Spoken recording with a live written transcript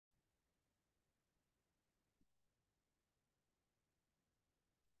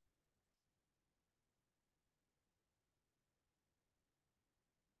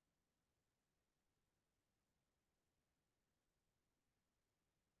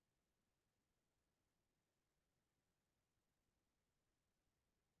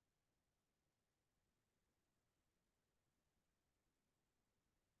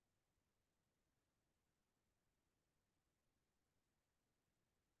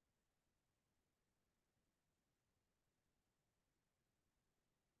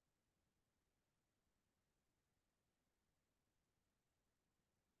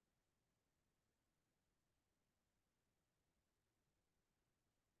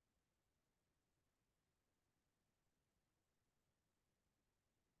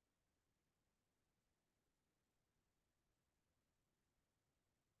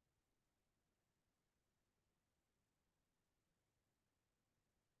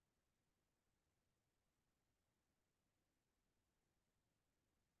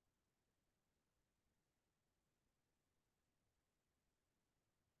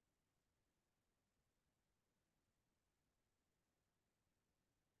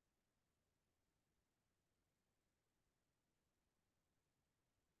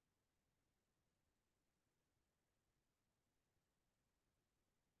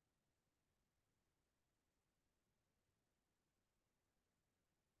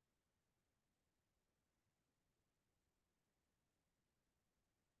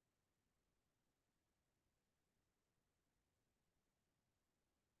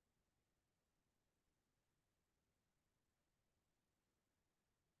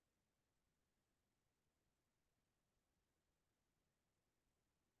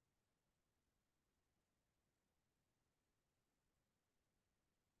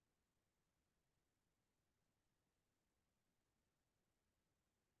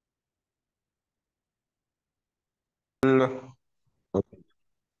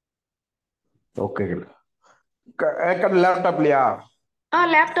Okay. லேப்டாப்லயா?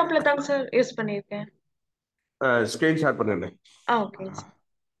 லேப்டாப்ல தாங்க sir use பண்ணியிருக்கேன். ஸ்கிரீன் ஷேர் பண்ணிருந்தேன். ஓகேங்க சார்.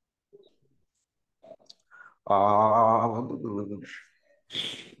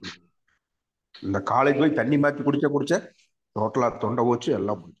 இந்த காலேஜ் போய் தண்ணி மாத்தி குடிச்ச டோட்டலா தொண்டை போச்சு,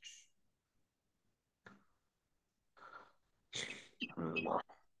 எல்லாம் போச்சு.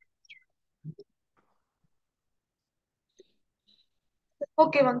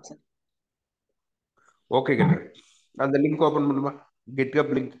 ஓகே வாங்க சார். ஓகே கேட்டு அந்த லிங்க் ஓபன் பண்ணுமா,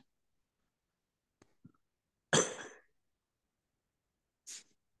 கிட்ஹப் லிங்க்.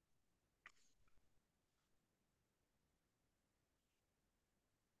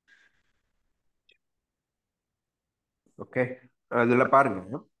 ஓகே, அதுல பாருங்க,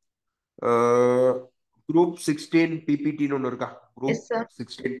 குரூப் 16 பிபிடின்னு ஒன்று இருக்கா? Group yes sir.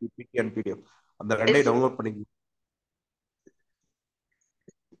 16 PPT and PDF, அந்த எஸ் ரெண்டையும் சார். டவுன்லோட் பண்ணிக்கணும்.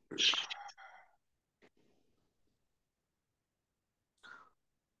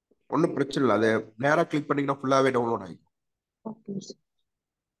 ஒன்றும் பிரச்சனை இல்லை, அதை நேராக கிளிக் பண்ணீங்கன்னா ஃபுல்லாகவே டவுன்லோட் ஆகிடும். Okay sir.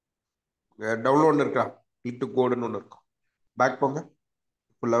 டவுன்லோட் இருக்கா, கிளிக் டு கோடுன்னு ஒன்று இருக்கும், பேக் போங்க,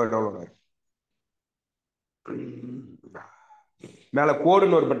 ஃபுல்லாகவே டவுன்லோட் ஆகிடும். மேலே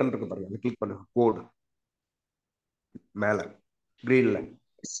கோடுன்னு ஒரு பட்டன் இருக்கு பாருங்க, அதை கிளிக் பண்ணுங்க. கோடு மேலே கிரீன்ல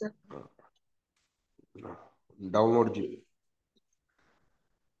yes sir. Download G.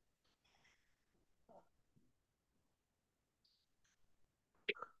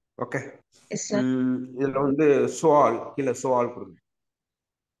 Okay. Yes sir. இதுல வந்து சோஆல் கீழே சோஆல் கொடுங்க.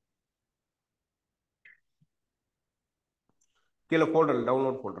 கீழே ஃபோல்டர்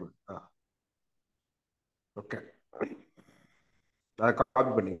டவுன்லோட் ஃபோல்டர். ஓகே, அதை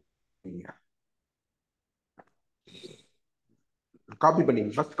காப்பி பண்ணிங்க. காப்பி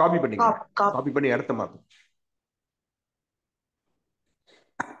பண்ணிங்க, ஃபர்ஸ்ட் காப்பி பண்ணிங்க. காப்பி பண்ணி இடத்த மாத்தும்.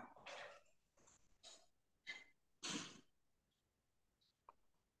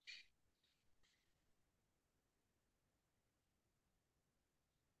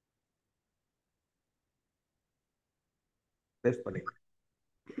 பேஸ்ட் பண்ணி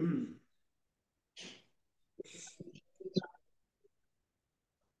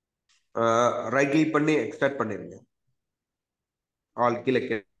ரைட் கிளிக் பண்ணி எக்ஸ்ட்ராக்ட் பண்ணிருங்க. ஆல் கீழே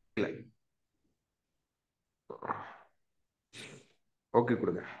கீழே ஓகே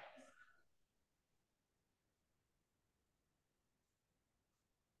கொடுங்க.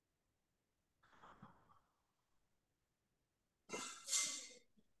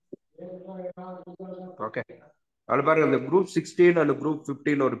 ஓகே, அது பாருங்க, அந்த குரூப் 16 அண்ட் குரூப்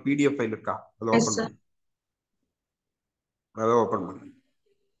 15 ஒரு பிடிஎஃப் ஃபைல் இருக்கா, அதை எஸ் ஓபன் சார். பண்ணு. அதை ஓபன் பண்ணு.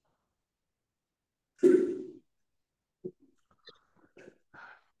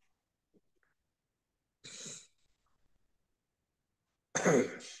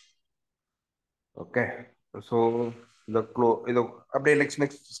 ஓகே, ஸோ இந்த இது அப்படியே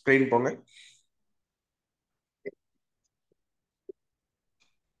நெக்ஸ்ட் ஸ்க்ரீன் போங்க.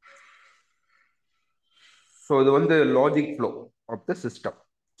 ஸோ இது வந்து logic flow of the system.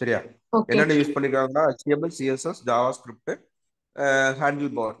 சரியா? ஓகே. என்னென்ன use பண்ணிருக்காங்கன்னா HTML, CSS, Java script,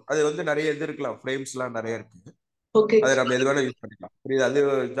 handle bar. அது வந்து நிறைய இது இருக்கலாம், ஃப்ரேம்ஸ்லாம் நிறைய இருக்கு. ஓகே. அதை நம்ம எது வேணா யூஸ் பண்ணிக்கலாம். புரியுது? அது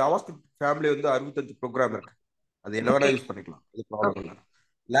ஜாவா ஸ்கிரிப்ட் ஃபேமிலி வந்து 65 ப்ரோக்ராம் இருக்கு, அது என்ன வேணா ஓகே. யூஸ் பண்ணிக்கலாம், அது ப்ராப்ளம் இல்லை.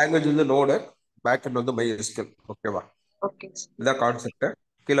 லாங்குவேஜ் வந்து நோடு, பேக் எண்ட் வந்து MySQL. ஓகேவா? Okay sir. இதான் கான்செப்ட்.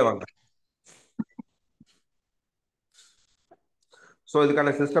 கீழே வாங்க. ஸோ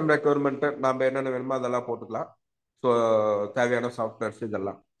இதுக்கான சிஸ்டம் ரெக்குவயர்மெண்ட் நம்ம என்னென்ன வேணுமோ அதெல்லாம் போட்டுக்கலாம். ஸோ தேவையான சாஃப்ட்வேர்ஸ்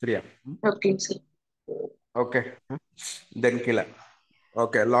இதெல்லாம். சரியா? Okay sir. ஓகே, தென் கீழே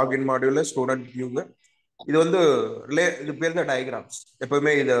ஓகே, லாகின் மாடியூல், ஸ்டூடெண்ட் வியூங்க. இது வந்து இது பேர் தான் டயக்ராம்ஸ்.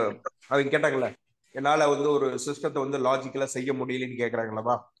 எப்பவுமே இது அவங்க கேட்டாங்கல்ல, என்னால வந்து ஒரு சிஸ்டத்தை வந்து லாஜிக்கலா செய்ய முடியலன்னு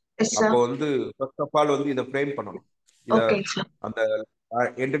கேட்கறாங்களா, எஸ் அப்போ சார். வந்து ஃபர்ஸ்ட் ஆஃப் ஆல் வந்து இதை ஃப்ரேம் பண்ணணும். இத ஓகே சார். அந்த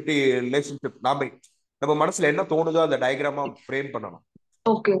என்டிட்டி ரிலேஷன்ஷிப் நம்ம மனசுல என்ன தோணுதோ அந்த டயக்ராமா ஃப்ரேம் பண்ணணும்.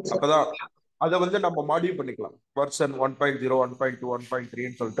 Okay sir. அப்பதான் அதை வந்து நம்ம மாடியூல் பண்ணிக்கலாம். வெர்ஷன் 1.0, 1.2,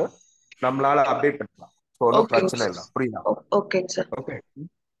 1.3ன்னு சொல்லிட்டு நம்மளால அப்டேட் பண்ணிக்கலாம். ஸோ ஒன்றும் ஓகே பிரச்சனை சார். இல்லை. புரியுதா? Okay sir. ஓகே,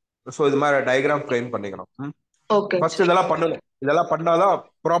 ஸோ இது மாதிரி டயக்ராம் ஃப்ரேம் பண்ணிக்கணும். Okay first sir. இதெல்லாம் பண்ணணும். இதெல்லாம் பண்ணாதான்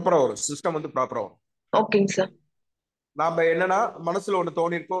ப்ராப்பரா வரும், சிஸ்டம் வந்து ப்ராப்பரா வரும். ஓகேங்க சார். நாம என்னன்னா மனசுல ஒண்ணு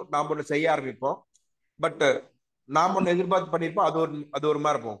தோணிருக்கோம், நாம ஒண்ணு செய்ய ஆரம்பிப்போம். பட் நாம ஒண்ணு எதிர்பார்த்து பண்ணிருப்போம், அது ஒரு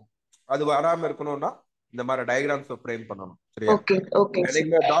மாதிரி இருக்கும். அது வராம இருக்கணும்னா இந்த மாதிரி டயக்ராம்ஸ் ஃப்ரேம் பண்ணணும். சரியா? ஓகே. Okay sir.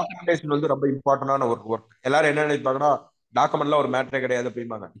 நீங்க டாக்குமெண்டேஷன் வந்து ரொம்ப இம்பார்ட்டன்டான ஒரு ஒர்க். எல்லாரும் என்ன நினைப்பாங்கன்னா, டாக்குமெண்ட்லாம் ஒரு மேட்டரே கிடையாது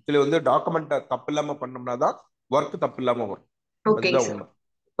அப்படிம்பாங்க. இதுல வந்து டாக்குமெண்ட் தப்பு இல்லாம பண்ணோம்னா தான் ஒர்க் தப்பு இல்லாம வரும். ஓகேங்க அதுதான் சார். உண்மை.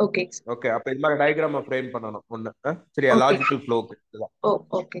 ஓகேங்க சார். ஓகே, அப்ப இது மாதிரி டயக்ராம் ஃப்ரேம் பண்ணணும் ஒண்ணு. சரியா? ஓகே. லாஜிக்கல் ஃப்ளோக்கு இதுதான்.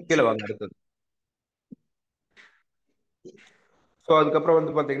 ஓகேங்க கீழே சார். வாங்க அடுத்தது. ஸோ அதுக்கப்புறம்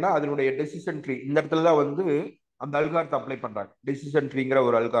வந்து பாத்தீங்கன்னா அதனுடைய டெசிஷன் ட்ரீ இந்த இடத்துல தான் வந்து அந்த அல்காரத்தை அப்ளை பண்றாங்க. டெசிஷன் ட்ரீங்கிற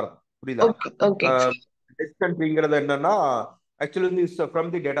ஒரு அல்காரதம் புரியுதா? ஓகேங்க சார். டெசிஷன் ட்ரீங்கிறது என்னன்னா ஆக்சுவலி வந்து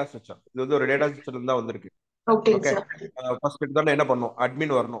ஃப்ரம் தி டேட்டா ஸ்ட்ரக்சர். இது வந்து ஒரு டேட்டா ஸ்ட்ரக்சர் தான் வந்திருக்கு. ஓகேங்க ஓகே. சார். ஃபர்ஸ்ட் எடுத்தோன்னே என்ன பண்ணும்,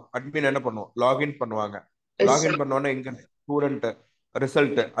 அட்மின் வரணும். அட்மின் என்ன பண்ணும், லாகின் பண்ணுவாங்க. S login sir. பண்ணோன்னே இங்க ஸ்டூடெண்ட்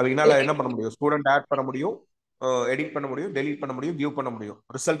ரிசல்ட் அவங்களால என்ன பண்ண முடியும், ஸ்டூடெண்ட் ஆட் பண்ண முடியும், எடிட் பண்ண முடியும், டெலீட் பண்ண முடியும், வியூ பண்ண முடியும்.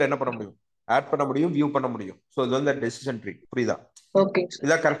 ரிசல்ட் என்ன பண்ண முடியும், ஆட் பண்ண முடியும், வியூ பண்ண முடியும். ஸோ இது வந்து டெசிஷன் ட்ரீ. புரியுதா? ஓகேங்க சார்.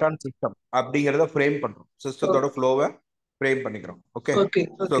 இதான் கரெக்டான சிஸ்டம் அப்படிங்கிறத ஃப்ரேம் பண்றோம். சிஸ்டத்தோட ஃப்ளோவை ஃப்ரேம் பண்ணிக்கிறோம். ஓகே. Okay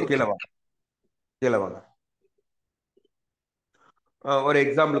so okay. கீழே வாங்க, கீழே வாங்க. ஒரு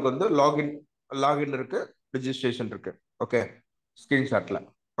எக்ஸாம்பிளுக்கு வந்து லாகின் லாகின் இருக்கு, ரிஜிஸ்ட்ரேஷன் இருக்கு. ஓகே. ஸ்கிரீன்ஷாட்ல.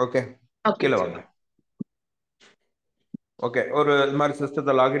 ஓகே. கீழே ஓகேங்க வாங்க. சார். ஓகே. ஒரு இது மாதிரி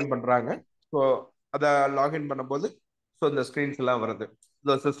சிஸ்டத்தை லாகின் பண்றாங்க. ஸோ அதை லாகின் பண்ணும்போது ஸோ இந்த ஸ்கிரீன்ஸ் எல்லாம் வருது,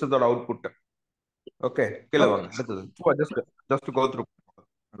 இந்த சிஸ்டத்தோட அவுட்புட். ஓகே. கீழே வாங்க. ஓகே. அடுத்தது just just go through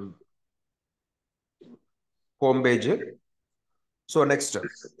home page. So next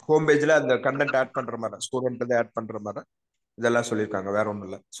home பேஜ்ல அந்த கண்டென்ட் ஆட் பண்ற மாதிரி, ஸ்டூடெண்ட் ஆட் பண்ற மாதிரி இதெல்லாம் சொல்லியிருக்காங்க. வேற ஒன்றும்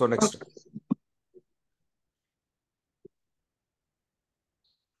இல்லை. So next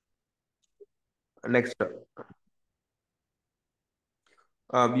next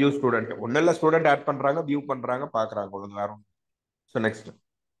view student. ஒன்னும் இல்லை, ஸ்டூடெண்ட் ஆட் பண்றாங்க, வியூ பண்றாங்க, பாக்குறாங்க, ஒழுங்கு வேற ஒன்றும். So next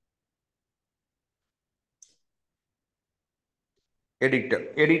edit.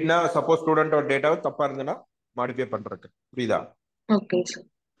 எடிட்னா சப்போஸ் ஸ்டூடெண்டோட டேட்டாவை தப்பா இருந்ததுன்னா மாடிஃபை பண்றதுக்கு. புரியுதா? ஓகேங்க சார்.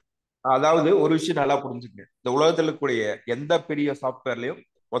 அதாவது ஒரு விஷயம் நல்லா புரிஞ்சுக்கங்க, இந்த உலகத்துல இருக்கக்கூடிய எந்த பெரிய சாஃப்ட்வேர்லயும்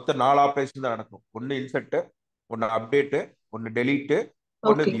மொத்தம் 4 ஆப்ரேஷன் தான் நடக்கும். ஒன்னு இன்செர்ட், ஒன்னு அப்டேட், ஒன்னு டெலீட்,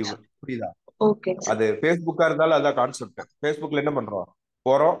 ஒன்னு ஓகேங்க வியூ. சார். புரியுதா? ஓகேங்க சார். அது ஃபேஸ்புக்கா இருந்தாலும் அதான் கான்செப்ட். ஃபேஸ்புக்ல என்ன பண்றோம்,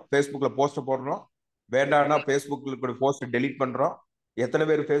 போறோம் ஃபேஸ்புக்ல போஸ்ட் போடுறோம், வேண்டாம்னா ஃபேஸ்புக்ல கூட போஸ்ட் டெலீட் பண்றோம், எத்தனை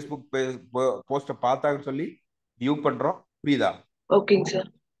பேர் ஃபேஸ்புக் போஸ்ட பார்த்தாங்கன்னு சொல்லி வியூ பண்றோம். புரியுதா? ஓகேங்க சார்.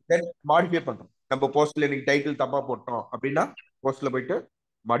 தென் மாடிஃபை பண்றோம். நம்ம போஸ்ட்ல இன்னைக்கு டைட்டில் தப்பா போட்டோம் அப்படின்னா போஸ்ட்ல போயிட்டு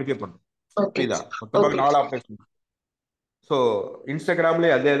மாடிஃபை பண்றோம். ஓகேங்க புரியுதா? சார். மொத்தமாக ஓகேங்க 4 சார். ஆப்ரேஷன். ஸோ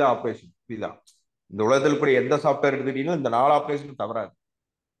இன்ஸ்டாகிராம்லயே அதே தான் ஆப்ரேஷன். புரியுதா? இந்த உலகத்தில் கூட எந்த சாஃப்ட்வேர் எடுத்துட்டீங்கன்னா இந்த 4 ஆப்ரேஷன் தவறாது.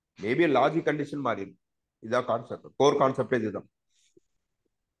 மேபி லாஜிக் கண்டிஷன் மாறி இருக்கு. இதான் கான்செப்ட், கோர் கான்செப்ட் இதுதான்.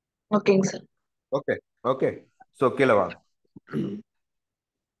 ஓகேங்க சார். ஓகே. ஓகே. ஸோ கீழே வாங்க.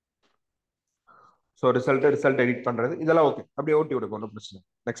 ஸோ ரிசல்ட் எடிட் பண்றது இதெல்லாம் ஓகே, அப்படியே ஓட்டி விடுங்க, ஒன்றும் பிரச்சனை.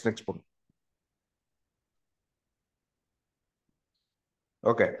 நெக்ஸ்ட் நெக்ஸ்ட் போகும்.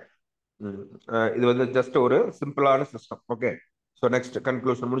 ஓகே. இது வந்து ஜஸ்ட் ஒரு சிம்பிளான system. Okay. So next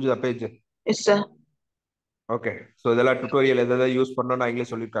conclusion முடிஞ்சதா page? Yes sir. Okay. So இதெல்லாம் டுட்டோரியல் எதாவது யூஸ் பண்ணணும்னு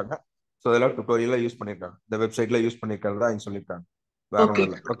அவங்களே சொல்லியிருக்காங்க. ஸோ இதெல்லாம் டுட்டோரியலாக யூஸ் பண்ணியிருக்காங்க, இந்த வெப்சைட்ல யூஸ் பண்ணியிருக்கிறதா அவங்க சொல்லியிருக்காங்க. வேற ஓகே ஒன்றும்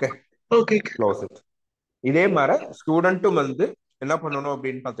இல்லை. ஓகே. ஓகே. Close it. இதே மாதிரி ஸ்டூடெண்ட்டும் வந்து என்ன பண்ணணும்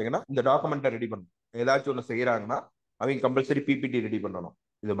அப்படின்னு பார்த்தீங்கன்னா இந்த டாக்குமெண்ட்டை ரெடி பண்ணணும். ஏதாச்சும் ஒன்று செய்யறாங்கன்னா அவங்க கம்பல்சரி பிபிடி ரெடி பண்ணணும்.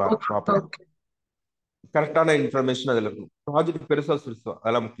 இது மாதிரி ஓகே ப்ராப்பரா ஓகே. கரெக்டான இன்ஃபர்மேஷன் அதில் இருக்கும். ப்ராஜெக்ட் பெருசா சிறுசா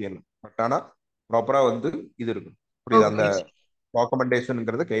அதெல்லாம் முக்கியம் இல்லை, பட் ஆனால் ப்ராப்பரா வந்து இது இருக்கும். புரியுது? அந்த ஓகே.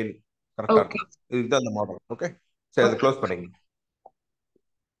 டாக்குமெண்டேஷனுங்கிறது கையில் கரெக்டா ஓகே. இருக்கும். இதுதான் அந்த மாடல். ஓகே. சரி, அதை ஓகே. க்ளோஸ் பண்ணிங்க.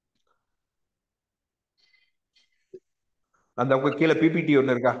 அந்த உங்க கீழே பிபிடி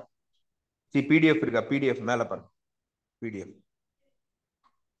ஒன்று இருக்கா, பிடிஎஃப் இருக்கா? பிடிஎஃப் மேல பாருங்க, பிடிஎஃப்.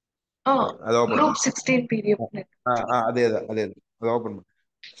 ஆ அதை ஓப்பன் குரூப் பண்ணுங்க. 16 பிடிஎஃப். அதே தான் அதே தான், அதை ஓப்பன் பண்ணுங்க.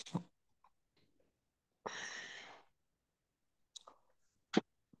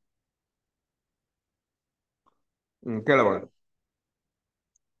 கீழே வாங்க.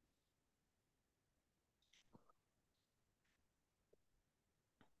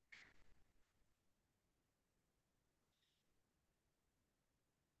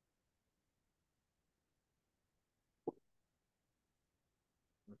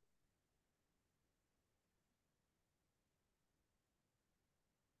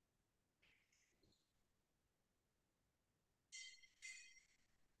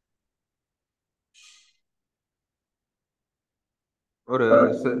 ஒரு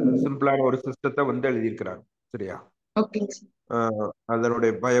சிம்பிளான ஒரு சிஸ்டத்தை வந்து எழுதியிருக்கிறாங்க. சரியா? ஓகேங்க சார்.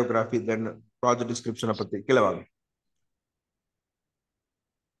 அதனுடைய பயோகிராஃபி, தென் ப்ராஜெக்ட் டிஸ்கிரிப்ஷனை பத்தி கீழே வாங்க.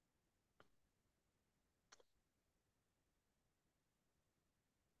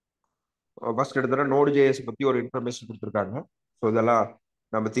 ஃபர்ஸ்ட் எடுத்தோன்னா நோடு ஜேஎஸ் பத்தி ஒரு இன்ஃபர்மேஷன் கொடுத்துருக்காங்க. ஸோ இதெல்லாம்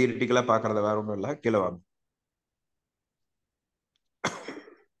நம்ம தியரிட்டிக்கலா பாக்குறத, வேற ஒன்றும் இல்லை. கீழே வாங்க.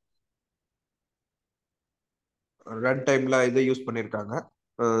 ரன் டைம்ல இதை யூஸ் பண்ணியிருக்காங்க.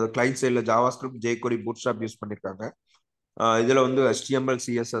 கிளைண்ட் சைடில் Java script, jQuery, bootstrap use பண்ணியிருக்காங்க. இதுல வந்து HTML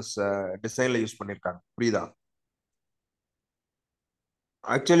CSS டிசைன்ல யூஸ் பண்ணியிருக்காங்க. புரியுதா?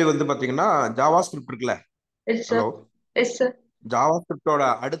 ஆக்சுவலி வந்து பாத்தீங்கன்னா ஜாவா ஸ்கிரிப்ட் இருக்குல்ல, yes hello, sir. Yes sir. Java ஸ்கிரிப்டோட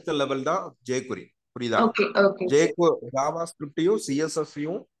அடுத்த லெவல் தான் ஜேக்வரி. புரியுதா? Okay okay sir. ஜேக்கு ஜாவா ஸ்கிரிப்டையும்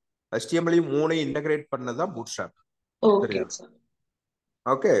சிஎஸ்எஸ்ஸையும் HTML-ஐயும் மூணையும் இன்டகிரேட் பண்ணதான் பூட்ஸ்ட்ராப். ஓகே சரியா? Sir.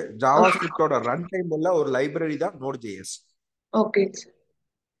 Okay. Java okay ஸ்கிரிப்டோட run time உள்ள ஒரு லைப்ரரி தான் Node.js. Okay sir.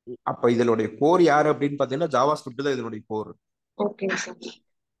 அப்ப இதனுடைய கோர் யாரு அப்படின்னு பாத்தீங்கன்னா ஜாவா ஸ்கிரிப்ட் தான் இதனுடைய கோர். Okay sir.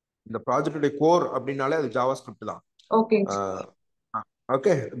 இந்த ப்ராஜெக்டுடைய கோர் அப்படின்னாலே அது ஜாவா ஸ்கிரிப்ட் தான். ஓகேங்க சார்.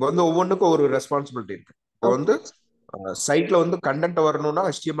 ஓகே. இப்போ வந்து ஒவ்வொன்றுக்கும் ஒரு ரெஸ்பான்சிபிலிட்டி இருக்கு. இப்போ வந்து ஓகே சைட்ல வந்து கண்டென்ட் வரணும்னா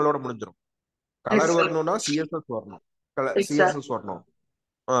HTML-ஓட முடிஞ்சிடும். S colour sir. வரணும்னா சிஎஸ்எஸ் வரணும். Yes sir. சிஎஸ்எஸ் வரணும்.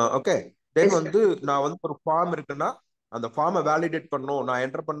 ஓகே. தென் எஸ் சார். வந்து நான் வந்து ஒரு ஃபார்ம் இருக்குன்னா அந்த ஃபார்மை வேலிடேட் பண்ணணும். நான்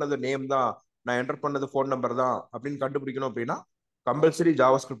என்டர் பண்ணது நேம் தான், நான் என்டர் பண்ணது ஃபோன் நம்பர் தான் அப்படின்னு கண்டுபிடிக்கணும் அப்படின்னா கம்பல்சரி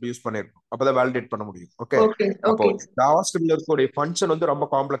ஜாவா ஸ்கிரிப்ட் யூஸ் பண்ணிருக்கணும். அப்பதான் வேலிடேட் பண்ண முடியும். ஓகே. ஓகே அப்போ ஓகேங்க சார். ஜாவா ஸ்கிரிப்ட்ல இருக்கக்கூடிய ஃபங்க்ஷன் வந்து ரொம்ப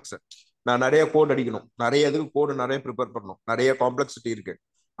காம்ப்ளெக்ஸ். நான் நிறைய கோட் அடிக்கணும், நிறைய இதுக்கு கோடு நிறைய ப்ரிப்பேர் பண்ணணும், நிறைய காம்ப்ளெக்சிட்டி இருக்கு.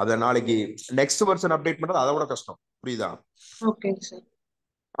 அதை நாளைக்கு நெக்ஸ்ட் வெர்ஷன் அப்டேட் பண்றது அதை விட கஷ்டம். புரியுதா? ஓகேங்க சார்.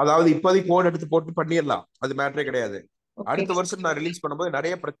 அதாவது இப்போதைக்கு கோட் எடுத்து போட்டு பண்ணிடலாம், அது மேட்டரே கிடையாது. அடுத்த ஓகேங்க வருஷம் நான் ரிலீஸ் பண்ணும்போது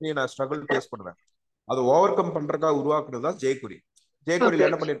நிறைய பிரச்சனையை நான் ஸ்ட்ரகிள் ஃபேஸ் பண்ணுவேன். அதை ஓவர் கம் பண்றதுக்காக உருவாக்குறது தான் ஜேகுரி. ஜேகுரியில்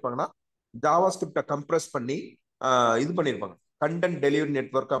என்ன ஓகே பண்ணிருப்பாங்கன்னா ஜாவா ஸ்கிரிப்டை கம்ப்ரஸ் பண்ணி இது பண்ணிருப்பாங்க, கண்டென்ட் டெலிவரி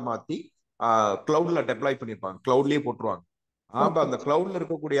நெட்வொர்க்கா மாத்தி கிளவுட்ல டெப்ளாய் பண்ணிருப்பாங்க, கிளவுட்லயே போட்டுருவாங்க. ஆமா, ஓகே அந்த கிளவுட்ல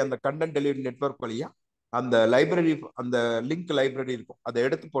இருக்கக்கூடிய அந்த கண்டென்ட் டெலிவரி நெட்வொர்க் வழியா அந்த லைப்ரரி, அந்த லிங்க் லைப்ரரி இருக்கும், அதை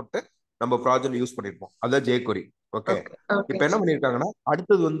எடுத்து போட்டு நம்ம ப்ராஜெக்ட் யூஸ் பண்ணிருப்போம். அதான் ஜேகுரி. ஓகே. ஓகே இப்ப ஓகேங்க என்ன சார். பண்ணிருக்காங்கன்னா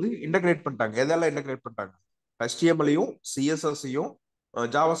அடுத்தது வந்து இன்டகிரேட் பண்ணிட்டாங்க. எதெல்லாம் இன்டகிரேட் பண்ணிட்டாங்க? HTML-ஐயும் சிஎஸ்எஸ்-ஐயும்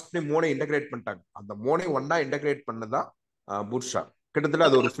ஜாவா ஸ்கிரிப்டையும் மூணை இன்டகிரேட் பண்ணிட்டாங்க. அந்த மூணை ஒன்னா இன்டகிரேட் பண்ணதான் பூட்ஸ்ட்ராப். கிட்டத்தட்ட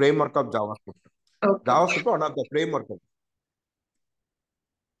அது ஓகே ஒரு frame work of Java script. Okay Java script one of the frame work.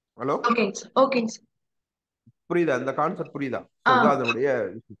 Hello, ஓகேங்க சார். ஓகேங்க சார். புரியுதா? இந்த கான்செப்ட் புரியுதா? ஸோ ஆ இதுதான் அதனுடைய.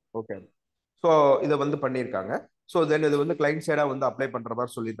 ஓகே. ஸோ இதை வந்து பண்ணியிருக்காங்க. ஸோ தென் இது வந்து கிளைண்ட் சைடா வந்து அப்ளை பண்ற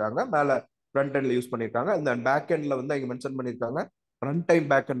மாதிரி சொல்லியிருக்காங்க. மேல ஃப்ரண்ட் எண்ட்ல யூஸ் பண்ணியிருக்காங்க. இந்த பேக் எண்ட்ல வந்து இங்க மென்ஷன் பண்ணியிருக்காங்க ரன் டைம்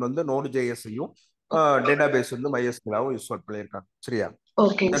பேக் எண்ட் வந்து Node.js-ஐயும் டேட்டா பேஸ் வந்து MySQL-ஆவும் யூஸ் பண்ணியிருக்காங்க. சரியா?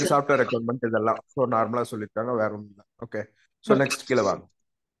 ஓகேங்க தென் சார். சாஃப்ட்வேர் ரெக்யர்மெண்ட் இதெல்லாம் ஸோ நார்மலா சொல்லியிருக்காங்க, வேற ஒன்றும் இல்லை. ஓகே. ஸோ ஓகே நெக்ஸ்ட் கீழே வாங்க.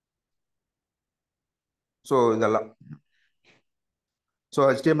 ஸோ இதெல்லாம் ஸோ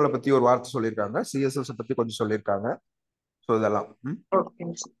HTML பத்தி ஒரு வார்த்தை சொல்லியிருக்காங்க, CSS பத்தி கொஞ்சம் சொல்லியிருக்காங்க. ஸோ இதெல்லாம்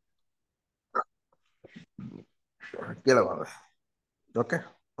ஓகேங்க சார். கீழே வாங்க. ஓகே.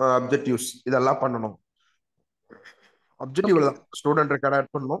 அப்ஜெக்டிவ்ஸ் இதெல்லாம் பண்ணணும். அப்ஜெக்டிவ் ஓகே தான் ஸ்டூடெண்ட் ரெக்கார்ட்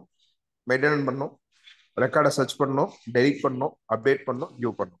ஆட் பண்ணணும், மெயின்டைன் பண்ணணும், ரெக்கார்டை சர்ச் பண்ணணும், டெலிட் பண்ணணும், அப்டேட் பண்ணணும்,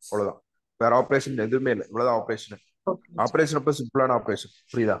 வியூ பண்ணணும். அவ்வளவுதான். வேற ஆப்ரேஷன் எதுவுமே இல்லை. இவ்வளவுதான் ஆப்ரேஷன். ஓகேங்க சார். ஆப்ரேஷன் அப்போ சிம்பிளான ஆப்ரேஷன்.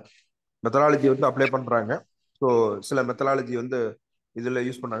 புரியுதா? மெத்தடாலஜி வந்து அப்ளை பண்றாங்க. ஸோ சில மெத்தடாலஜி வந்து இதுல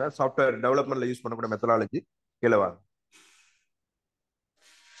யூஸ் பண்ணாங்க, சாஃப்ட்வேர் டெவலப்மெண்ட்ல யூஸ் பண்ணக்கூடிய மெத்தடாலஜி. கீழே வாங்க.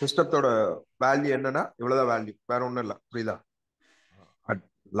 சிஸ்டத்தோட வேல்யூ என்னன்னா இவ்வளவுதான் வேல்யூ, வேற ஒன்றும் இல்லை. புரியுதா?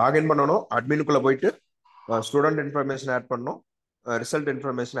 லாகின் பண்ணணும், அட்மினுக்குள்ள போயிட்டு ஸ்டூடெண்ட் இன்ஃபர்மேஷன் ஆட் பண்ணணும், ரிசல்ட்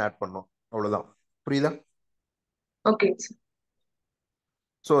இன்ஃபர்மேஷன் ஆட் பண்ணணும். அவ்வளவுதான். புரியுதா? ஓகேங்க சார்.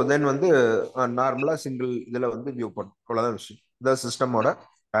 ஸோ தென் வந்து நார்மலா சிங்கிள் இதுல வந்து வியூ பண்ணும். அவ்வளவுதான் விஷயம். இதான் சிஸ்டமோட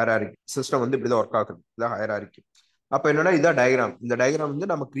ஹையரார்கி. சிஸ்டம் வந்து இப்படிதான் ஒர்க் ஆகுது. இதான் ஹையரார்கி. அப்ப என்னன்னா இதான் டயக்ராம். இந்த டயக்ராம் வந்து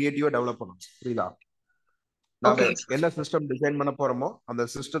நம்ம கிரியேட்டிவா டெவலப் பண்ணணும். புரியுதா? நாம ஓகேங்க சார். என்ன சிஸ்டம் டிசைன் பண்ண போறோமோ அந்த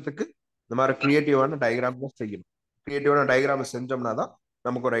சிஸ்டத்துக்கு இந்த மாதிரி கிரியேட்டிவான டயக்ராம் தான் செய்யணும். கிரியேட்டிவான டயக்ராம் செஞ்சோம்னா தான்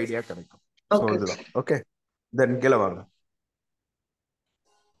நமக்கு ஒரு ஐடியா கிடைக்கும். ஸோ ஓகேங்க இதுதான். சார். ஓகே. தென் கீழே வாங்க.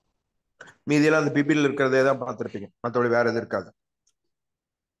 மீதியெல்லாம் அந்த பிபியில் இருக்கிறதே தான் பார்த்துருப்பீங்க, மற்றபடி வேற எது இருக்காது.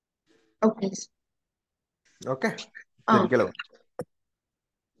 ஓகேங்க சார். ஓகே. ஆ தென் கீழே.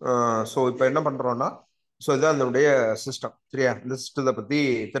 ஸோ இப்போ என்ன பண்றோம்னா, ஸோ இதுதான் அதனுடைய சிஸ்டம். சரியா? இந்த சிஸ்டத்தை பத்தி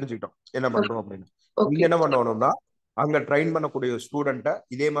தெரிஞ்சுக்கிட்டோம் என்ன பண்றோம் அப்படின்னு. நீங்க ஓகே என்ன பண்ணணும்னா அங்க ட்ரைன் பண்ணக்கூடிய ஸ்டூடெண்ட்டை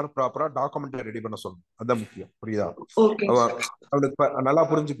இதே மாதிரி ப்ராப்பரா டாக்குமெண்ட் ரெடி பண்ண சொல்லணும். அதுதான் முக்கியம். புரியுதா? ஓகேங்க சார். அவனுக்கு நல்லா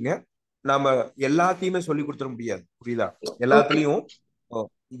புரிஞ்சுக்குங்க. நாம எல்லாத்தையுமே சொல்லி கொடுத்துட முடியாது. புரியுதா? ஓகே எல்லாத்துலயும்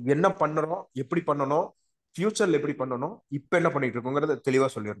என்ன பண்ணணும், எப்படி பண்ணணும், ஃபியூச்சர்ல எப்படி பண்ணணும், இப்ப என்ன பண்ணிட்டு இருக்கோங்கிறத தெளிவா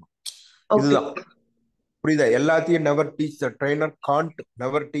சொல்லிடணும். ஓகே இதுதான். புரியுதா? எல்லாத்தையும் never teach the trainer Gantt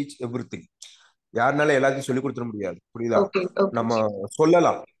never teach every thing. யாருனால எல்லாத்தையும் சொல்லி கொடுத்துட முடியாது. புரியுதா? ஓகே ஓகே நம்ம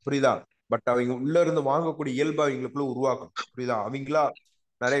சொல்லலாம். புரியுதா? பட் அவங்க உள்ள இருந்து வாங்கக்கூடிய இயல்பு அவங்களுக்குள்ள உருவாக்கணும். புரியுதா? அவங்களா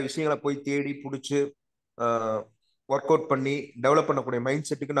நிறைய விஷயங்களை போய் தேடி பிடிச்சி ஒர்க் அவுட் பண்ணி டெவலப் பண்ணக்கூடிய மைண்ட்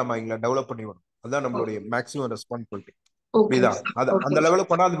செட்டுக்கு நம்ம அவங்கள டெவலப் பண்ணி விடணும். அதுதான் நம்மளுடைய மேக்ஸிமம் ரெஸ்பான்சிபிலிட்டி. ஓகே புரியுதா? சார். அது ஓகே அந்த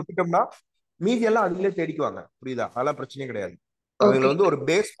லெவலுக்கு கொண்டாந்து விட்டுட்டோம்னா மீதி எல்லாம் அதுலயே தேடிக்குவாங்க. புரியுதா? அதெல்லாம் பிரச்சனையே கிடையாது. அவங்களை ஓகே வந்து ஒரு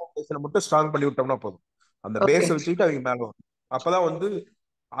பேஸ் ஃபவுண்டேஷனை மட்டும் ஸ்ட்ராங் பண்ணி விட்டோம்னா போதும். அந்த ஓகே பேஸை வச்சுக்கிட்டு அவங்க மேல வரும். அப்பதான் வந்து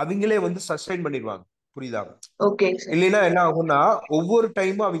அவங்களே வந்து சஸ்டைன் பண்ணிடுவாங்க. புரியுதா? Okay sir. இல்லைன்னா என்ன ஆகும்னா ஒவ்வொரு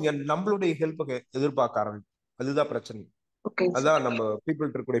டைமும் அவங்க நம்மளுடைய ஹெல்ப்புக்கு எதிர்பார்க்க ஆரம்பிக்கும். அதுதான் பிரச்சனை. Okay sir. அதான் நம்ம பீப்புள்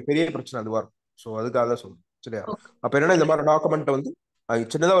இருக்கக்கூடிய பெரிய பிரச்சனை அதுவா இருக்கும். ஸோ அதுக்காக தான் சொல்றேன். சரியா? ஓகே அப்ப என்னன்னா இந்த மாதிரி டாக்குமெண்ட் வந்து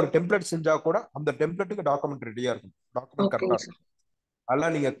சின்னதா ஒரு டெம்ப்ளேட் செஞ்சா கூட அந்த டெம்ப்ளேட்டுக்கு டாக்குமெண்ட் ரெடியா இருக்கும். டாக்குமெண்ட் ஓகே கரெக்டா சார். இருக்கும்.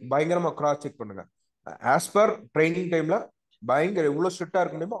 அதெல்லாம் நீங்க பயங்கரமா கிராஸ் செக் பண்ணுங்க. ஆஸ் பர் ட்ரைனிங் டைம்ல பயங்கர எவ்வளவு ஸ்ட்ரிக்டா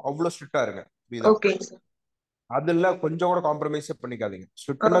இருக்க முடியுமோ அவ்வளவு ஸ்ட்ரிக்டா இருங்க. புரியுதா? ஓகேங்க சார். அதுல கொஞ்சம் கூட காம்ப்ரமைஸே பண்ணிக்காதீங்க.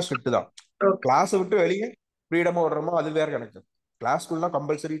 ஸ்ட்ரிக்ட்னா ஸ்ட்ரிக்ட் தான். ஓகே. கிளாஸை விட்டு வெளியே ஃப்ரீடமா விடுறோமோ அது வேற கணக்கு. கிளாஸ்க்குள்ள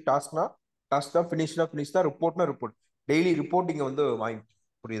கம்பல்சரி டாஸ்க்னா டாஸ்க் தான், ஃபினிஷ் தான், ரிப்போர்ட்னா ரிப்போர்ட். டெய்லி ரிப்போர்ட்டிங் வந்து வாங்கி.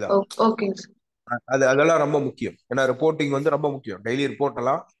 புரியுதா? ஓகேங்க சார். அதெல்லாம் ரொம்ப முக்கியம். ஏன்னா ரிப்போர்ட்டிங் வந்து ரொம்ப முக்கியம். டெய்லி ரிப்போர்ட்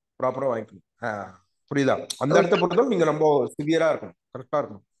எல்லாம் ப்ராப்பரா வாங்கிக்கணும். புரியுதா? அந்த இடத்த ஓகே. பொறுத்தும் நீங்க ரொம்ப சிவியரா இருக்கணும், கரெக்டா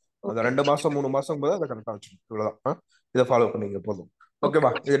இருக்கணும். அந்த ஓகே. 2 மாசம் 3 மாசம் போது அதை கரெக்டா வச்சுக்கணும். இவ்வளவுதான். இதை ஃபாலோ பண்ணீங்க போதும். ஓகே.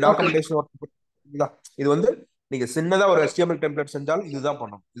 ஓகேவா? இது ஓகே. Documentation work. இது வந்து நீங்க சின்னதா ஒரு HTML டெம்ப்ளேட் செஞ்சாலும் இதுதான்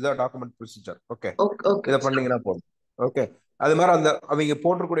பண்ணணும். இதுதான் டாக்குமெண்ட் ப்ரொசீஜர். ஓகே, ஓகே இதை சார். பண்ணீங்கன்னா போதும். ஓகே. அது மாதிரி அந்த அவங்க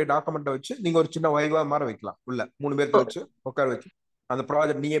போட்டிருக்கூடிய டாக்குமெண்ட்டை வச்சு நீங்க ஒரு சின்ன வைவா மாதிரி வைக்கலாம். உள்ள 3 பேர்த்த வச்சு உட்கார வச்சு அந்த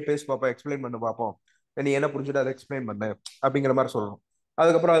ப்ராஜெக்ட் நீயே பேசி பார்ப்போம், எக்ஸ்பிளைன் பண்ணி பார்ப்போம், நீ என்ன புரிஞ்சுட்டு அதை எக்ஸ்பிளைன் பண்ண அப்படிங்கிற மாதிரி சொல்லணும்.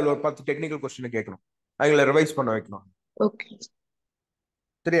 அதுக்கப்புறம் அதுல ஒரு 10 டெக்னிக்கல் கொஸ்டின் கேட்கணும். அவங்கள ரிவைஸ் பண்ண வைக்கணும். ஓகே.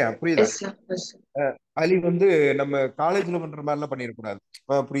 சரியா? புரியுதா? Yes sir. Yes sir. அது வந்து நம்ம காலேஜ்ல பண்ற மாதிரிலாம் பண்ணிடக்கூடாது.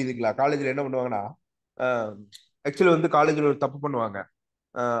 புரியுதுங்களா? காலேஜ்ல என்ன பண்ணுவாங்கன்னா, ஆக்சுவலி வந்து காலேஜ்ல ஒரு தப்பு பண்ணுவாங்க.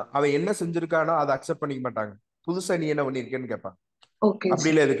 அவன் என்ன செஞ்சிருக்கானோ அதை அக்செப்ட் பண்ணிக்க மாட்டாங்க. புதுசா நீ என்ன பண்ணிருக்கேன்னு கேட்பாங்க. ஓகே அப்படி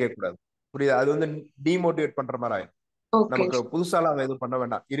சார். இல்லை, எது கேட்கக்கூடாது. புரியுதா? அது வந்து டிமோட்டிவேட் பண்ற மாதிரி ஆயிடும். ஓகே நமக்கு சார். புதுசாலாம் அவன் எதுவும் பண்ண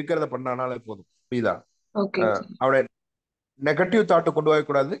வேண்டாம், இருக்கிறத பண்ணானாலே போதும். புரியுதா? Okay sir. அவனை நெகட்டிவ் தாட்டு கொண்டு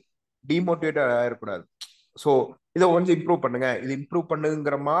வரக்கூடாது, டிமோட்டிவேட் ஆயிடக்கூடாது. ஸோ இதை கொஞ்சம் இம்ப்ரூவ் பண்ணுங்க, இது இம்ப்ரூவ்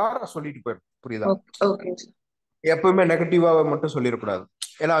பண்ணுங்கிற மாதிரி சொல்லிட்டு போயிடும். புரியுதா? Okay sir. எப்பவுமே நெகட்டிவா மட்டும் சொல்லிடக்கூடாது.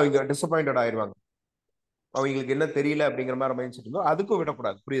 ஏன்னா அவங்க டிசப்பாயிண்டட் ஆயிடுவாங்க. அவங்களுக்கு என்ன தெரியல அப்படிங்கிற மாதிரி மைண்ட் செட் இருந்தோ அதுக்கும்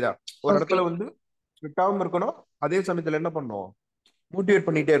விடக்கூடாது. புரியுதா? ஒரு ஓகே. இடத்துல வந்து விட்டாவும் இருக்கணும், அதே சமயத்துல என்ன பண்ணும், மோட்டிவேட்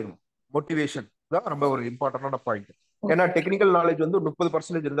பண்ணிட்டே இருக்கணும். மோட்டிவேஷன் தான் ரொம்ப ஒரு இம்பார்ட்டன்டான பாயிண்ட். ஏன்னா டெக்னிக்கல் நாலேஜ் வந்து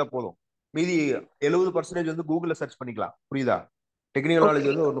 30% இருந்தா போதும். மீதி 70% வந்து கூகுள்ல சர்ச் பண்ணிக்கலாம். புரியுதா? Technical knowledge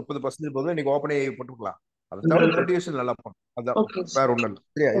okay. வந்து ஒரு 30% போதும். இன்னைக்கு ஓப்பன் ஏஐ போட்டுக்கலாம். அதை தவிர மோட்டிவேஷன் நல்லா பண்ணும். அதான், ஓகே வேற சார். ஒண்ணும் இல்லை.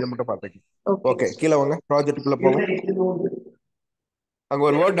 சரியா? இதை மட்டும் பார்த்துக்க. Okay okay, sir. கீழே வாங்க, ப்ராஜெக்ட்டுக்குள்ள போவோம். அங்க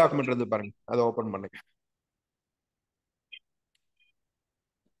ஒரு வேர்ட் டாக்குமெண்ட் இருந்து பாருங்க, அதை ஓபன் பண்ணுங்க.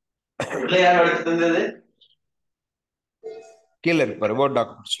 கீழே இருக்கு பாரு, word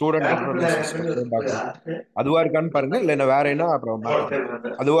document, student information system word document. அதுவா இருக்கான்னு பாருங்க, இல்ல என்ன வேற என்ன அப்புறம்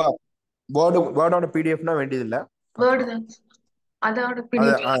மாத்திக்கலாம். அதுவா வேர்டோட பிடிஎஃப்னா வேண்டியது இல்ல, வேர்டு பாத்துக்கலாம். தான் சார். அதோட அது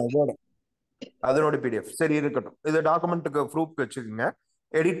பிடிஎஃப். வேர்டு அதனோட பிடிஎஃப் சரி இருக்கட்டும். இது டாக்குமெண்ட்டுக்கு ப்ரூஃப் வச்சுக்கோங்க.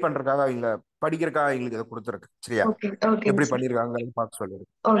 எடிட் பண்றதுக்காக அவங்க படிக்கிறதுக்காக எங்களுக்கு இதை கொடுத்துருக்கு. சரியா? ஓகே. ஓகேங்க எப்படி சார். பண்ணிருக்காங்கன்னு பார்க்க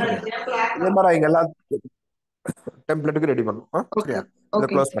சொல்லிருக்கு. ஓகே. சரியா? இதே மாதிரி அவங்க எல்லா டெம்ப்ளேட்டுக்கு ரெடி பண்ணும். ஓகே. சரியா? இதை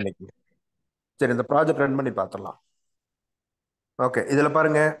ஓகேங்க க்ளோஸ் சார். பண்ணிக்கோங்க. சரி, இந்த ப்ராஜெக்ட் ரன் பண்ணி பார்த்துடலாம். ஓகே, இதுல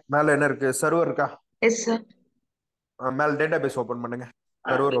பாருங்க, மேல என்ன இருக்கு, சர்வர் இருக்கா? Yes sir. மேல டேட்டா பேஸ் ஓபன் பண்ணுங்க.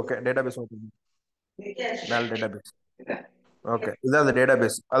 Server okay, data base open. மேல டேட்டா பேஸ். ஓகே, இதான் அந்த டேட்டா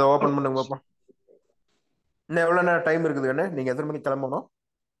பேஸ். அதை ஓபன் பண்ணுங்க பார்ப்போம். இன்னும் எவ்வளவு நேரம் டைம் இருக்குதுன்னு, நீங்க எத்தனை மணிக்கு கிளம்பணும்?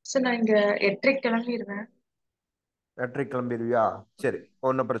 சார் நான் இங்க 8:30 கிளம்பிடுவேன். 8:30 கிளம்பிடுவியா? சரி,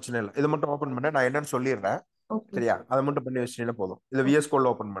 ஒன்றும் பிரச்சனை இல்லை. இதை மட்டும் ஓபன் பண்ண, நான் என்னன்னு சொல்லிடுறேன். ஓகே சரியா? சார். அதை மட்டும் பண்ணி வச்சிட்டீங்கன்னா போதும். இதை ஓகே. விஎஸ்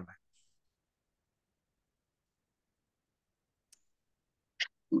கோட்ல ஓபன் பண்ணேன்.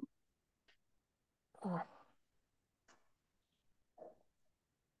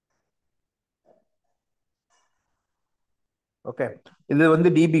 ஓகே, இது வந்து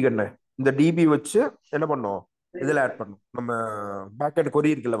டிபி கண்ணு. இந்த டிபி வச்சு என்ன பண்ணும், இதுல ஆட் பண்ணும். நம்ம பேக்கெட் கொரி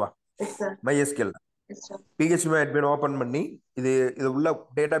இருக்குல்லவா, yes sir. MySQL yes sir. PHP admin open பண்ணி இது இது உள்ள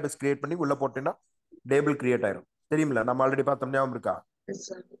டேட்டா பேஸ் கிரியேட் பண்ணி உள்ள போட்டீங்கன்னா டேபிள் கிரியேட் ஆயிரும். தெரியுமில்ல, நம்ம ஆல்ரெடி பார்த்தோம், ஞாபகம் இருக்கா? Yes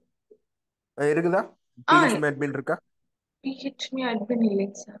sir. இருக்குதா? ஆ, PHP admin இருக்கா? பிஹெச்மி அட்மின்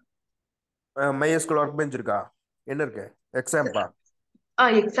இல்லைங்க சார். MySQL ஒர்க் பெஞ்ச் இருக்கா? என்ன இருக்கு, எக்ஸாம்பா?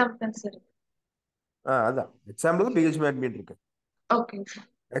 எக்ஸாம் தான் சார். அதான் எக்ஸாம்பிள் தான் PHP admin இருக்கு. ஓகேங்க சார்.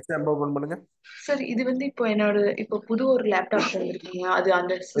 எக்ஸாம் ஓபன் பண்ணுங்க. சார் இது வந்து இப்போ புது ஒரு லேப்டாப் வந்திருக்கீங்க, அது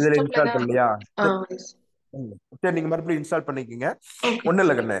அந்த இதுல சிஸ்டம்ல இன்ஸ்டால் தான். பண்ணலையா? எஸ். சரி, நீங்க மறுபடியும் இன்ஸ்டால் பண்ணிக்கோங்க. ஓகே. ஒன்றும்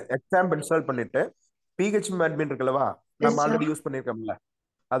இல்லை கண்ணு, எக்ஸாம் இன்ஸ்டால் பண்ணிட்டு PHP admin இருக்குல்லவா, நம்ம எஸ் சார். ஆல்ரெடி யூஸ் பண்ணியிருக்கோம்ல,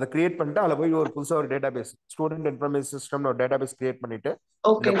 அதை கிரியேட் பண்ணிட்டு அதில் போய் ஒரு புதுசாக ஒரு டேட்டா பேஸ், ஸ்டூடெண்ட் இன்ஃபர்மேஷன் சிஸ்டம்னு ஒரு டேட்டா பேஸ் கிரியேட் பண்ணிட்டு இந்த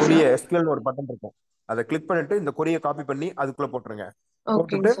ஓகேங்க கொரிய சார். எஸ்கியூஎல்னு ஒரு பட்டன் இருக்கும், அதை கிளிக் பண்ணிட்டு இந்த கொரியை காப்பி பண்ணி அதுக்குள்ள போட்டுருங்க. ஓகேங்க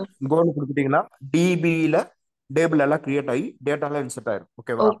போட்டுட்டு சார். கோன்னு கொடுத்துட்டீங்கன்னா டிபியில டேபிள் எல்லாம் கிரியேட் ஆகி டேட்டா எல்லாம் இன்செர்ட் ஆயிரும்.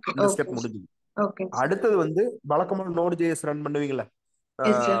 ஓகேவா? ஓகே. இந்த ஓகே ஸ்டெப் சார். முடிஞ்சுது. ஓகேங்க சார். அடுத்தது வந்து வழக்கமான நோட் ஜேஎஸ் ரன் பண்ணுவீங்களா,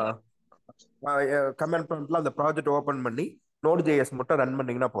 எஸ் சார். கமெண்ட் ப்ராம்ப்ட்ல அந்த ப்ராஜெக்ட் ஓபன் பண்ணி நோட் ஜேஎஸ் மட்டும் ரன்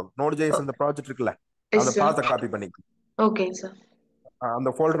பண்ணீங்கன்னா போதும். நோட் ஜேஎஸ் அந்த ப்ராஜெக்ட் இருக்குல்ல, எஸ் அந்த சார். பாத்தை காப்பி பண்ணி ஓகேங்க சார்.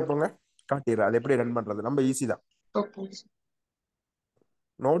 அந்த ஃபோல்டர் போங்க, காட்டிடுறேன் அது எப்படி ரன் பண்றது. நம்ம ஈஸி தான். ஓகேங்க சார்.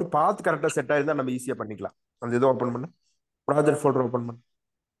 நோடு பார்த்து கரெக்டா செட் ஆயிருந்தா நம்ம ஈஸியா பண்ணிக்கலாம். அந்த இதை ஓபன் பண்ணு, ப்ராஜெக்ட் ஃபோல்டர் ஓபன் பண்ணு.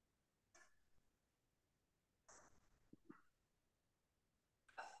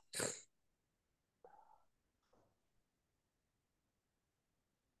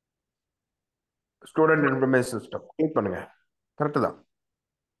 ஸ்டூடெண்ட் இன்ஃபர்மேஷன் சிஸ்டம் கிளிக் பண்ணுங்க. கரெக்டு தான்.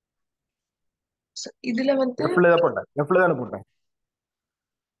 இதுல வந்து எஃப்ல தான் போட்டேன். எஃப்ல தானே போட்டேன்.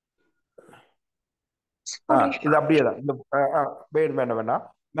 இது அப்படியே தான். இந்த வெயிட் வேண்டாம் வேண்டாம்.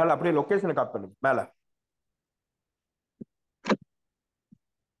 மேல அப்படியே லொகேஷனை காப்பி பண்ணுங்க. மேல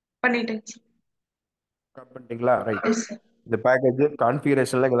பண்ணிட்டேன் சார். காப்பி பண்ணிட்டீங்களா? ரைட். Yes sir. இந்த பேக்கேஜ்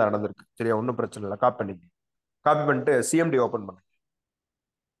கான்ஃபிகரேஷன்ல இங்க தான் நடந்திருக்கு. சரியா? ஒன்றும் பிரச்சனை இல்லை. காப்பி பண்ணிங்க. காப்பி பண்ணிட்டு சிஎம்டி ஓபன் பண்ணுங்க.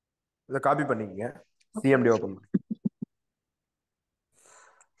 இதை காப்பி பண்ணிக்கங்க. சிஎம்டி ஓபன் பண்ணுங்க.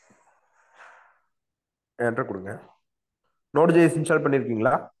 என்டர் கொடுங்க. நோட் ஜேஎஸ் இன்ஸ்டால்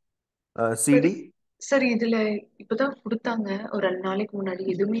பண்ணிருக்கீங்களா? சிடி சார் இதுல இப்பதான் கொடுத்தாங்க ஒரு 2 நாளைக்கு முன்னாடி.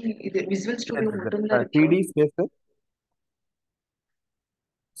 எதுவுமே இது விசுவல் ஸ்டுடியோ மட்டும்தான் இருக்கு. CD space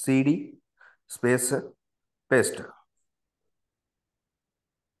CD space paste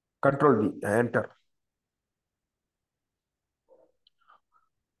control V enter.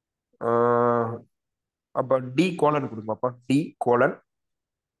 அப்ப டி கோலன் கொடுங்கப்பா. D colon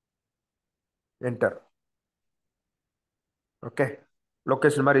enter. Okay.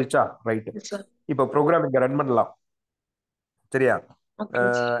 Location மாதிரி இருச்சா? ரைட். சார். இப்போ ப்ரோக்ராம் இங்க ரன் பண்ணலாம். சரியா? Okay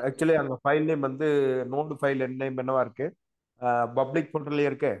sir. ஆக்சுவலி அங்க ஃபைல் நேம் வந்து நோடு ஃபைல் நேம் என்னவா இருக்கு? பப்ளிக் ஃபோல்டர்லயே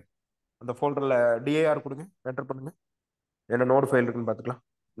இருக்கு. அந்த ஃபோல்டர்ல டிஏஆர் கொடுங்க. என்டர் பண்ணுங்க. என்ன நோடு ஃபைல் இருக்குன்னு பார்த்துக்கலாம்.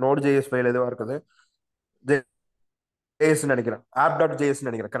 நோடு ஜேஎஸ் ஃபைல் எதுவா இருக்குது? ஜேஎஸ் நினைக்கிறேன். ஆப் டாட் ஜேஎஸ்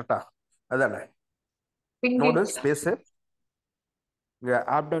நினைக்கிறேன். கரெக்டா? அதானே? நோடு ஸ்பேஸ் இங்க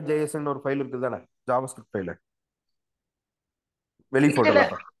ஆப் டாட் ஜேஎஸ்ன்னு ஒரு ஃபைல் இருக்குது தானே? ஜாவாஸ்கிரிப்ட் ஃபைல் வெளி இதுல ஃபோல்டர்ல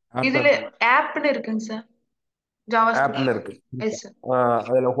இதுல ஆப்னு இருக்குங்க சார். ஜாவாஸ்கிரிப்ட் ஆப்னு இருக்கு. Yes sir.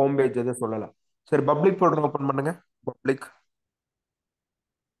 அதுல ஹோம் பேஜ் எதுவும் சொல்லலாம். சரி, பப்ளிக் ஃபோல்டர் ஓபன் பண்ணுங்க. பப்ளிக்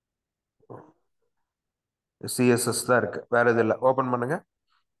சிஎஸ்எஸ் தான் இருக்கு. வேற எதுவும் இல்லை. ஓபன் பண்ணுங்க.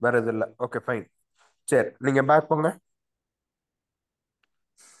 வேற எதுவும் இல்லை. Okay fine. சரி, நீங்க பேக் போங்க.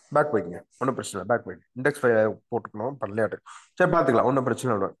 பேக் போய்க்குங்க. ஒன்றும் பிரச்சனை இல்லை. பேக் போய்க்கு இண்டெக்ஸ் ஃபைல் போட்டுக்கணும். பண்ணலையாட்டு. சரி, பார்த்துக்கலாம். ஒன்றும்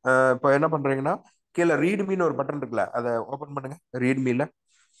பிரச்சனை இல்லை. இப்போ என்ன பண்றீங்கன்னா கீழே ரீட்மின்னு ஒரு பட்டன் இருக்குல்ல, அதை ஓபன் பண்ணுங்க. ரீட்மியில்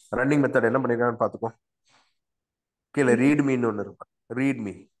ரன்னிங் மெத்தட் என்ன பண்ணிருக்காங்கன்னு பார்த்துக்கோ. கீழே ரீட்மின்னு ஒன்று இருக்கு.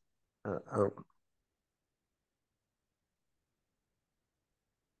 ரீட்மி.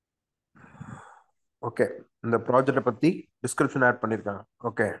 ஓகே. இந்த ப்ராஜெக்டை பத்தி டிஸ்கிரிப்ஷன் ஆட் பண்ணியிருக்காங்க.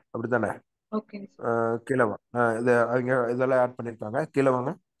 ஓகே, அப்படித்தானே? ஓகே கீழே வா. இது அவங்க இதெல்லாம் ஆட் பண்ணியிருக்காங்க. கீழே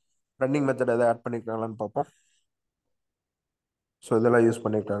வாங்க. ரன்னிங் மெத்தட் எதாவது ஆட் பண்ணியிருக்காங்களான்னு பார்ப்போம். ஸோ இதெல்லாம் யூஸ்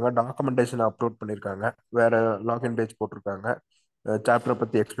பண்ணியிருக்காங்க. டாக்குமெண்டேஷன் அப்லோட் பண்ணியிருக்காங்க. வேற லாகின் பேஜ் போட்டிருக்காங்க. சாப்டரை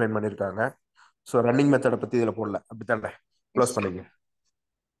பற்றி எக்ஸ்பிளைன் பண்ணியிருக்காங்க. ஸோ ரன்னிங் மெத்தடை பற்றி இதில் போடல. அப்படித்தானே? க்ளோஸ் பண்ணிங்க.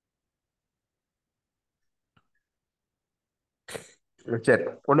 சரி,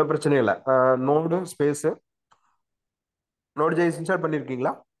 ஒன்றும் பிரச்சனை இல்லை. Node space node JS install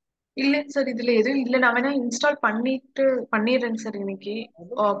பண்ணியிருக்கீங்களா? இல்ல சார், இதுல எதுவும் இல்ல. நான் வேணா இன்ஸ்டால் பண்ணிடுறேங்க சார் இன்னைக்கு.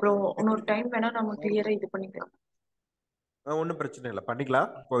 அப்புறம் இன்னொரு டைம் வேணா நம்ம கிளியரா இது பண்ணிக்கலாம். ஒன்றும் பிரச்சனை இல்லை, பண்ணிக்கலாம்.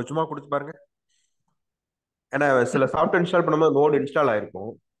 இப்போ சும்மா கொடுத்து பாருங்க. ஏன்னா சில சாஃப்ட்வேர் இன்ஸ்டால் பண்ணும்போது நோடு இன்ஸ்டால்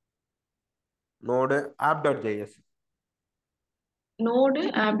ஆயிருக்கும். Node app dot JS. Node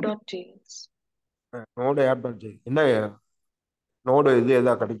app dot JS. Node app dot JS. என்ன நோடு இது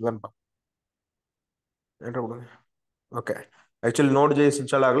எதா கிடைக்குதான்னு கொடுங்க. Okay. Actually node JS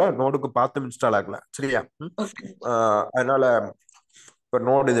install ஆகல. நோடுக்கு பார்த்தும் இன்ஸ்டால் ஆகல. சரியா? அதனால இப்போ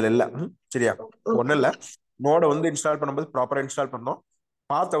நோடு இதில் இல்லை. சரியா? ஒன்றும் இல்லை. நோடை வந்து இன்ஸ்டால் பண்ணும்போது ப்ராப்பராக இன்ஸ்டால் பண்ணணும்.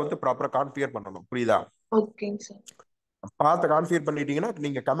 பாத்தை வந்து ப்ராப்பராக கான்ஃபிகர் பண்ணணும். புரியுதா? ஓகேங்க சார். பாத்தை கான்ஃபிகர் பண்ணிட்டீங்கன்னா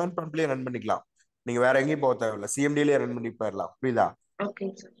நீங்க கமெண்ட் ப்ராம்ப்ட்லயே ரன் பண்ணிக்கலாம். நீங்க வேற எங்கேயும் போக தேவையில்லை. சிஎம்டிலேயே ரன் பண்ணி போயிடலாம். புரியுதா?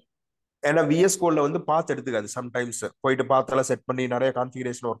 ஓகேங்க சார். ஏன்னா விஎஸ் கோட்ல வந்து பாத்து எடுத்துக்காது. சம்டைம்ஸ் போயிட்டு பாத்தெல்லாம் செட் பண்ணி நிறைய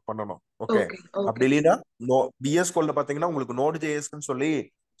கான்ஃபிகரேஷன் ஒர்க் பண்ணணும். ஓகே. அப்படி இல்லைன்னா விஎஸ் கோட்ல பாத்தீங்கன்னா உங்களுக்கு நோடு ஜேஎஸ்ன்னு சொல்லி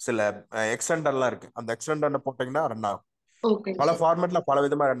சில எக்ஸ்டெண்டர்லாம் இருக்கு. அந்த எக்ஸ்டெண்டர் போட்டீங்கன்னா ரன் ஆகும். பல ஃபார்மேட்ல பல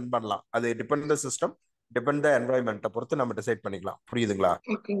விதமா ரன் பண்ணலாம். அது டிபெண்ட் சிஸ்டம், டிபெண்ட் என்வாயன்மெண்ட்டை பொறுத்து நம்ம டிசைட் பண்ணிக்கலாம். புரியுதுங்களா?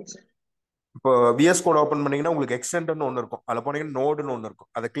 இப்போ விஎஸ் கோட் ஓப்பன் பண்ணீங்கன்னா உங்களுக்கு எக்ஸ்டெண்டர்னு ஒன்று இருக்கும். அதில் போனீங்கன்னா நோடுன்னு ஒன்று இருக்கும்.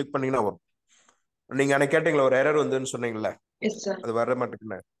 அதை கிளிக் பண்ணீங்கன்னா வரும். நீங்க அன்னைக்கு கேட்டீங்களா ஒரு எரர் வந்துன்னு சொன்னீங்கல்ல, அது வர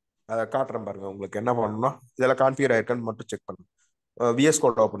மாட்டேங்குன்னு. அதை காட்டுறேன் பாருங்க. உங்களுக்கு என்ன பண்ணணும்னா இதெல்லாம் கான்ஃபிகர் ஆயிருக்கான்னு மட்டும் செக் பண்ணுங்க. விஎஸ்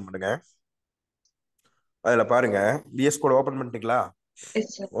கோட் ஓப்பன் பண்ணுங்க. அதுல பாருங்க, விஎஸ் கோட் ஓப்பன் பண்ணிட்டீங்களா?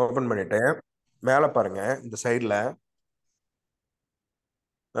 ஓப்பன் பண்ணிட்டு மேல பாருங்க, இந்த சைட்ல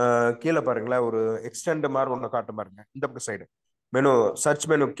கீழே பாருங்களேன், ஒரு எக்ஸ்டெண்ட் மாதிரி ஒன்று காட்டும் பாருங்க. இந்த பக்கம் சைடு மெனு, சர்ச்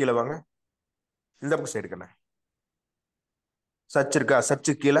மெனு கீழே வாங்க. இந்த பக்கம் சைடு கண்ணே சர்ச் இருக்கா?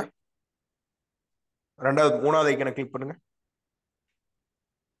 சர்ச் கீழே மூணாவது ஐக்கனை கிளிக் பண்ணுங்க.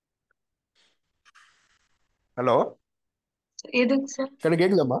 ஹலோ,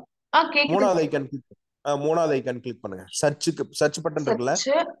 கேக்குதாமா? மூணாவது ஐக்கன் கிளிக் மூணாவது ஐக்கன் கிளிக் பண்ணுங்க. சர்ச் பட்டன் இருக்குல்ல,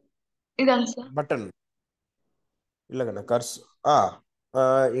 பட்டன் இல்ல கண்ணா, கர்ஸ்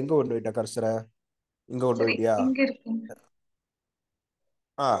எங்க கொண்டு போயிட்ட கர்சரை? இங்க கொண்டு சரி வந்துட்டியா? இங்க இருக்குங்க.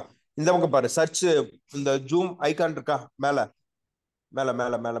 இந்த பக்கம் பாரு, சர்ச் இந்த ஜூம் ஐகான் இருக்கா மேல மேல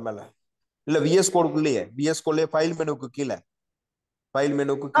மேல மேல மேல, இல்ல விஎஸ் கோடுக்குள்ளேயே, விஎஸ் கோட்லயே ஃபைல் மெனுக்கு கீழே, ஃபைல்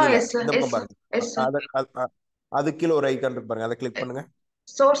மெனுக்கு கீழே எஸ் சார், இந்த எஸ் பக்கம் சார், பாருங்க. Yes sir. அது கீழே ஒரு ஐகான் இருக்கு பாருங்க, அதை கிளிக் பண்ணுங்க.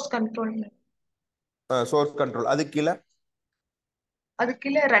 Source control. சோர்ஸ் கண்ட்ரோல் அது கீழே, அது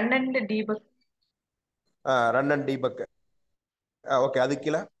கீழே run and debug. Run and debug. Okay, அது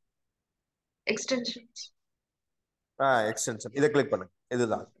கீழே எக்ஸ்டென்ஷன்ஸ். எக்ஸ்டென்ஷன், இதை கிளிக் பண்ணுங்க.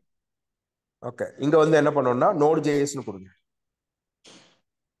 இதுதான். ஓகே, இங்க வந்து என்ன பண்ணணும்னா நோட் ஜேஎஸ்னு கொடுங்க.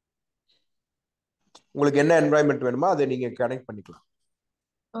 உங்களுக்கு என்ன என்வாயன்மெண்ட் வேணுமோ அதை நீங்க கனெக்ட் பண்ணிக்கலாம்.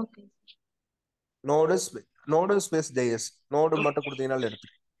 Okay. Node node space JS, node மட்டும் கொடுத்தீங்கன்னா எடுத்து.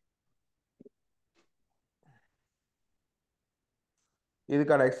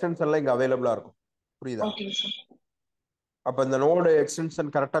 இதுக்கான எக்ஸ்டென்ஷன்லாம் இங்க அவைலபிளா இருக்கும். புரியுதா? Okay sir. அப்ப இந்த நோடு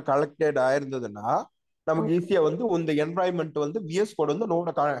எக்ஸ்டென்ஷன் கரெக்டா கலெக்டட் ஆயிருந்ததுன்னா நமக்கு ஓகே. ஈஸியா வந்து இந்த என்வாயன்மெண்ட் வந்து விஎஸ் கோட் வந்து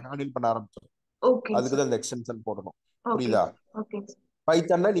நோட ஹேண்டில் பண்ண ஆரம்பிச்சிடும். ஓகே அதுக்கு சார். தான் இந்த எக்ஸ்டென்ஷன் போடணும். ஓகே புரியுதா? சார். Okay sir.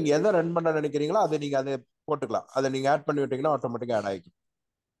 பைத்தன்னா நீங்க எதை ரன் பண்ண நினைக்கிறீங்களோ அதை நீங்க அதை போட்டுக்கலாம். அதை நீங்க ஆட் பண்ணி விட்டீங்கன்னா ஆட்டோமேட்டிக்கா ஆட் ஆகிக்கும்.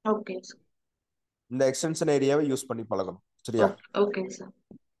 Okay sir. இந்த எக்ஸ்டென்ஷன் ஏரியாவை யூஸ் பண்ணி பழகணும். சரியா? ஓகே. Okay sir.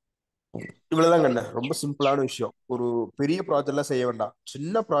 இவ்வளவுதாங்க. என்ன ரொம்ப சிம்பிளான விஷயம். ஒரு பெரிய ப்ராஜெக்ட்லாம் செய்ய வேண்டாம்.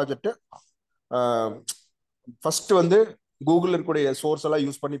 சின்ன ப்ராஜெக்ட் ஃபர்ஸ்ட் வந்து கூகுள் இருக்கக்கூடிய சோர்ஸ் எல்லாம்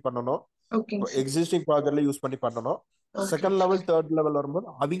யூஸ் பண்ணி பண்ணணும். Okay sir. எக்ஸிஸ்டிங் ப்ராஜெக்ட்ல யூஸ் பண்ணி பண்ணணும். Okay. Second level third level வரும்போது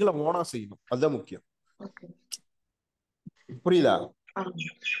அவங்கள ஓனா செய்யணும். அதுதான் முக்கியம். ஓகே. புரியுதா?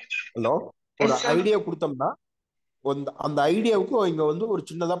 ஹலோ, ஒரு எஸ் சார். ஐடியா கொடுத்தோம்னா அந்த ஐடியாவுக்கு இங்க வந்து ஒரு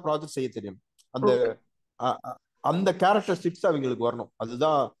சின்னதா ப்ராஜெக்ட் செய்ய தெரியணும். அந்த ஓகே. அந்த கேரக்டரிஸ்டிக்ஸ் அவங்களுக்கு வரணும்.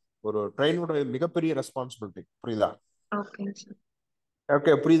 அதுதான் ஒரு ட்ரெயினோட மிகப்பெரிய ரெஸ்பான்சிபிலிட்டி. புரியுதா? Okay sir.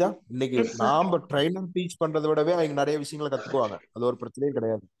 ஓகே, புரியுதா? இன்னைக்கு எஸ் சார். நாம ட்ரைனர் டீச் பண்றதை விடவே அவங்க நிறைய விஷயங்களை கத்துக்குவாங்க. அது ஒரு பிரச்சனையே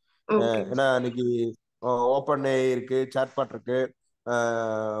கிடையாது. ஓகே ஏன்னா இன்னைக்கு ஓப்பன் ஏ இருக்கு, சாட்பாட் இருக்கு,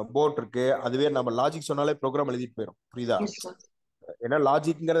 போட் இருக்கு. அதுவே நம்ம லாஜிக் சொன்னாலே ப்ரோக்ராம் எழுதிட்டு போயிடும். புரியுதா? Yes sir. ஏன்னா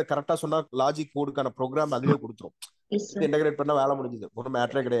லாஜிக்ங்கிறத கரெக்டா சொன்னா லாஜிக் கோடுக்கான ப்ரோக்ராம் அதுவே கொடுத்துரும். Yes sir. இன்டகிரேட் பண்ண வேலை முடிஞ்சது. ஒன்றும்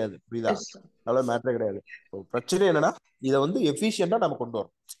மேட்டரே கிடையாது. புரியுதா? Yes sir. அவ்வளவு மேட்டரே கிடையாது. பிரச்சனை என்னன்னா இதை வந்து எஃபிஷியண்டா நம்ம கொண்டு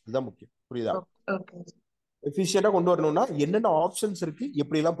வரோம். இதுதான் முக்கியம். புரியுதா? ஓகே. எஃபிஷியண்டா கொண்டு வரணும்னா என்னென்ன ஆப்ஷன்ஸ் இருக்கு,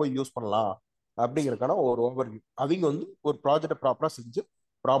 எப்படி எல்லாம் போய் யூஸ் பண்ணலாம் அப்படிங்கறதுக்கான ஒரு ஓவர்வியூ. அவங்க வந்து ஒரு ப்ராஜெக்ட் ப்ராப்பரா செஞ்சு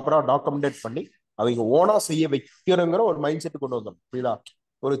ப்ராப்பரா டாக்குமெண்டேட் பண்ணி அவங்க ஓனா செய்ய வைக்கிறங்கிற ஒரு மைண்ட் செட் கொண்டு வந்தோம். புரியுதா?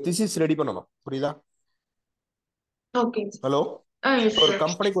 ஒரு திசிஸ் ரெடி பண்ணணும். புரியுதா? ஓகே. ஹலோ, எஸ் ஒரு சார்.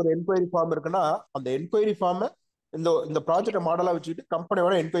 கம்பெனிக்கு ஒரு என்கொயரி ஃபார்ம் இருக்குன்னா அந்த என்கொயரி ஃபார்ம் இந்த இந்த ப்ராஜெக்ட் மாடலா வச்சுக்கிட்டு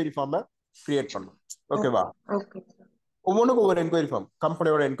கம்பெனியோட என்கொயரி ஃபார்ம் கிரியேட் பண்ணணும். ஓகேவா? Okay sir. ஒவ்வொன்றுக்கும் ஒவ்வொரு என்கொயரி ஃபார்ம்.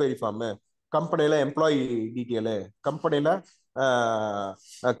 கம்பெனியோட என்கொயரி ஃபார்ம், கம்பெனில எம்ப்ளாயி டீட்டெயிலு, கம்பெனில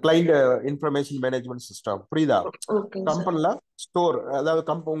கிளைண்ட் இன்ஃபர்மேஷன் மேனேஜ்மெண்ட் சிஸ்டம். புரியுதா? Okay sir. கம்பெனில ஸ்டோர்,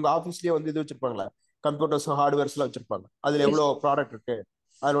 அதாவது உங்க ஆஃபீஸ்லயே வந்து இது வச்சிருப்பாங்களே, கம்ப்யூட்டர்ஸ் ஹார்ட்வேர்ஸ் எல்லாம் வச்சிருப்பாங்க. அதுல எஸ். எவ்வளவு ப்ராடக்ட் இருக்கு,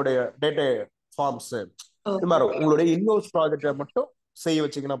 அதனுடைய டேட்டா ஃபார்ம்ஸ். இது ஓகே. மாதிரி உங்களுடைய இன்ஹவுஸ் ப்ராஜெக்டை மட்டும் செய்ய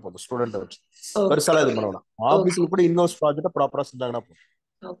வச்சீங்கன்னா போதும். ஸ்டூடெண்ட் வச்சு ஓகே. பெருசாலாம் இது பண்ணலாம். ஓகே. ஆஃபீஸ்ல கூட இன்ஹவுஸ் ப்ராஜெக்ட் ப்ராப்பரா செஞ்சாங்கன்னா போதும்.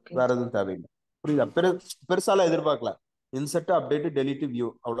 ஓகே. வேற எதுவும் தேவையில்லை. புரியுதா? பெருசாலாம் எதிர்பார்க்கல. இன்செர்ட், அப்டேட், டெலிட், வியூ,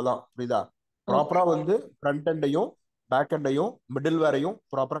 அவ்வளவுதான். புரியுதா? ஓகே. ப்ராப்பரா வந்து ஃப்ரண்ட் எண்டையும் பேக் எண்டையும் மிடில் வேரையும்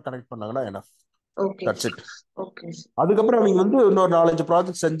ப்ராப்பரா கனெக்ட் பண்ணாங்கன்னா என்ன, ஓகே. That's it. ஓகே. அதுக்கப்புறம் அவங்க வந்து இன்னொரு 4-5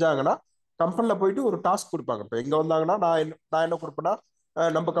 ப்ராஜெக்ட் செஞ்சாங்கன்னா கம்பெனில போயிட்டு ஒரு டாஸ்க் கொடுப்பாங்க. இப்போ எங்க வந்தாங்கன்னா நான் என்ன கொடுப்பேன்னா,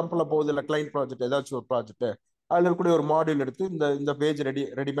 நம்ம கம்பெனில போகுது இல்லை கிளைண்ட் ப்ராஜெக்ட் ஏதாச்சும் ஒரு ப்ராஜெக்ட், அதுல இருக்கக்கூடிய ஒரு மாடியூல் எடுத்து இந்த இந்த பேஜ் ரெடி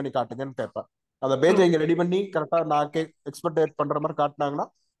ரெடி பண்ணி காட்டுங்கன்னு கேட்பேன். அந்த பேஜை இங்க ரெடி பண்ணி கரெக்டா நான் எக்ஸ்பெக்டேட் பண்ற மாதிரி காட்டினாங்கன்னா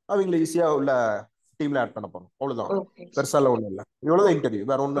அவங்களை ஈஸியா உள்ள டீம்ல ஆட் பண்ண போறோம். அவ்வளவுதான். ஓகே. பெருசால ஒண்ணும் இல்லை. இவ்வளவுதான் இன்டர்வியூ,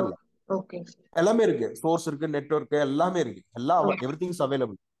 வேற ஒண்ணும் இல்லை. ஓகே. எல்லாமே இருக்கு. சோர்ஸ் இருக்கு, நெட்வொர்க் எல்லாமே இருக்கு. எல்லாம் every thing is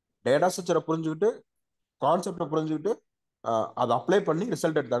available. Data ஸ்ட்ரக்சரை புரிஞ்சுக்கிட்டு, கான்செப்டை புரிஞ்சுக்கிட்டு அதை அப்ளை பண்ணி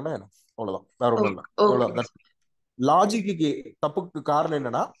ரிசல்ட் எடுத்தாங்கன்னா என்ன, அவ்வளவுதான். வேற ஒண்ணும் இல்லை. ஓகே. இவ்வளவு லாஜிக்கு தப்புக்கு காரணம்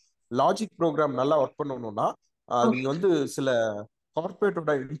என்னன்னா, லாஜிக் ப்ரோக்ராம் நல்லா ஒர்க் பண்ணணும்னா நீங்க வந்து சில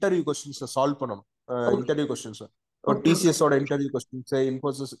கார்பரேட்டோட இன்டர்வியூ கொஸ்டின்ஸை சால்வ் பண்ணணும். Interview questions, okay. டிசிஎஸோட interview questions,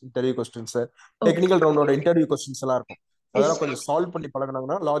 Infosys interview questions, okay. Technical ரவுண்டோட interview questions எல்லாம் இருக்கும். எஸ். அதெல்லாம் கொஞ்சம் சால்வ் பண்ணி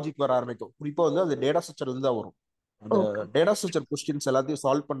பழகினாங்கன்னா லாஜிக் வர ஆரம்பிக்கும். குறிப்பா வந்து அது டேட்டா ஸ்ட்ரக்சர் இருந்து தான் வரும். அந்த ஓகே. டேட்டா ஸ்ட்ரக்சர் கொஸ்டின்ஸ் எல்லாத்தையும்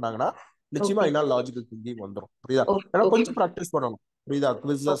சால்வ் பண்ணாங்கன்னா நிச்சயமா ஓகே. என்னால் லாஜிக்கல் திங்கிங் வந்துடும். புரியுதா? ஏன்னா ஓகே. கொஞ்சம் ப்ராக்டிஸ் பண்ணணும். புரியுதா?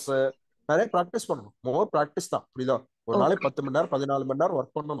 குவிசஸ் நிறைய ப்ராக்டிஸ் பண்ணணும். மோர் ப்ராக்டிஸ் தான். புரியுதா? ஒரு நாளைக்கு ஓகே. 10 மணி நேரம் 14 மணி நேரம்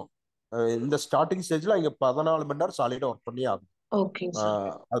ஒர்க் பண்ணணும். இந்த ஸ்டார்டிங் ஸ்டேஜ்ல இங்க 14 மணி நேரம் சாலிடா ஒர்க் பண்ணி ஆகும். Okay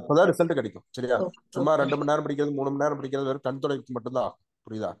sir. அப்பதான் ரிசல்ட் கிடைக்கும். சரியா? சும்மா ஓகே. 2 மணி நேரம் படிக்கிறது 3 மணி நேரம் படிக்கிறது வெறும் கண் துடைக்கு மட்டும்தான் ஆகும்.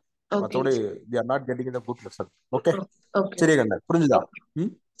 புரியுதா? ஓகே. மற்றபடி we are not getting the good result. Okay, okay. சரி கண்ணா, புரிஞ்சுதா?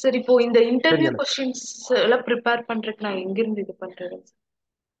 ம், சரி, இப்போ இந்த சரி இன்டர்வியூ கண்ணா. கொஸ்டின்ஸ் எல்லாம் ப்ரிப்பேர் பண்றதுக்கு நான் எங்க இருந்து இது பண்றது?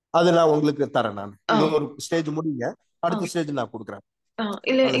 அது நான் உங்களுக்கு தரேன். நான் ஆ. இது ஒரு ஸ்டேஜ் முடிங்க, ஆ. அடுத்த ஸ்டேஜ் நான் கொடுக்குறேன்.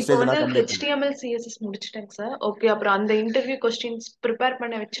 இல்ல அந்த இப்போ ஸ்டேஜ் வந்து நான் கம்ப்ளீட் பண்ணேன். HTML CSS முடிச்சிட்டேங்க sir. ஓகே. அப்புறம் அந்த இன்டர்வியூ கொஸ்டின்ஸ் ப்ரிப்பேர்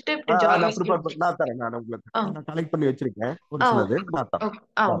பண்ண வச்சுட்டு இப்படி நான் ப்ரிப்பேர் JavaScript. நான் தரேன். நான் உங்களுக்கு நான் கலெக்ட் பண்ணி வச்சிருக்கேன் ஒரு சிலது. ஓகே. நான் தரேன். ஓகே.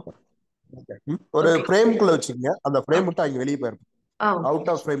 நான் தரேன். ஓகே. ஒரு ஓகே. ஃப்ரேம்குள்ள வச்சுக்கங்க. அந்த ஃப்ரேம் ஓகே. விட்டு அங்க வெளியே போயிருக்கும். ஓகே.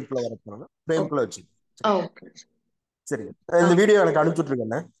 Out of ஃப்ரேம்குள்ள வரப்போறாங்க. ஃப்ரேம்குள்ள வச்சு. ஓகே. சரி. இந்த வீடியோ எனக்கு அனுப்பிச்சுட்டு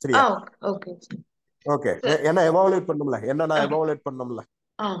இருக்கேன். சரியா? ஓகே. ஓகே. சார். என்ன எவாலுவேட் பண்ணும்ல, என்ன நான் எவாலுவேட் பண்ணணும்ல.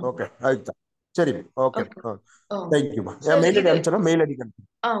 ஆ ஓகே, அதுதான். சரி, ஓகே. ஓகே. தேங்க்யூமா. என் சார் மெயில் ஐடி இது அனுப்பிச்சா மெயில் ஐடி அனுப்பி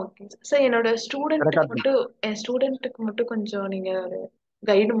ஓகே சார். என்னோட ரெக்கார்ட் பண்ணி. என் ஸ்டூடெண்ட்டுக்கு மட்டும் கொஞ்சம் நீங்க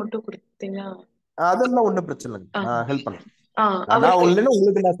கைடு மட்டும் கொடுத்தீங்கன்னா. அதெல்லாம் ஒன்றும் பிரச்சனை இல்லைங்க. ஆ நான் ஹெல்ப் பண்ணேன். நான் அவருக்கு இல்லைன்னா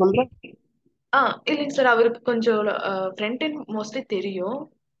உங்களுக்கு நான் சொல்றேன். இல்லைங்க சார். அவருக்கு கொஞ்சம் ஃப்ரண்ட் எண்ட் மோஸ்ட்லி தெரியும்.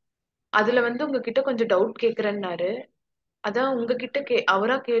 அதுல வந்து உங்ககிட்ட கொஞ்சம் டவுட் கேக்குறேன்னாரு. அதான் உங்ககிட்ட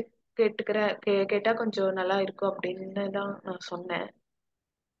அவரா கேட்டா கொஞ்சம் நல்லா இருக்கும் அப்படின்னு தான் நான் சொன்னேன்.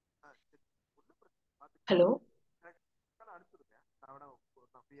 Hello.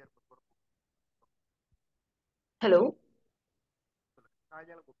 Hello.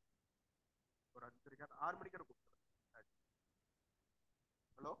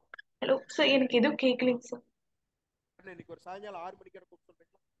 Hello. Hello sir. எனக்கு எதுவும் கேட்கலைங்க சார். இன்னைக்கு ஒரு சாயங்காலம் 6 மணிக்கு கூப்பிட்டு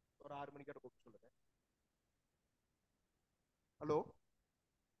சொல்றீங்களா? ஒரு 6 மணிக்கு கூப்பிட்டு சொல்லுங்க. Hello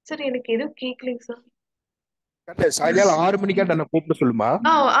sir. எனக்கு எதுவும் கேட்கலைங்க சார். சாயங்காலம் 6 மணிக்கா என்ன கூப்பிட்டு சொல்லுமா?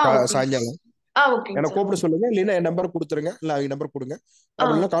 ஓகேங்க. சாயங்காலம் ஓகேங்க என்ன சார். கூப்பிட சொல்லுங்க. இல்லைன்னா என் நம்பர் கொடுத்துருங்க. இல்ல அவங்க நம்பர் கொடுங்க.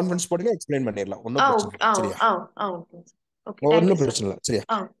 அப்படி இல்லைன்னா கான்ஃபரன்ஸ் போடுங்க, எக்ஸ்பிளைன் பண்ணிடலாம். ஒன்றும் பிரச்சனை இல்லை. சரியா? ஓகேங்க சார். ஓகே. தேங்க்யூ ஒன்றும் சார். பிரச்சனை இல்லை. சரியா?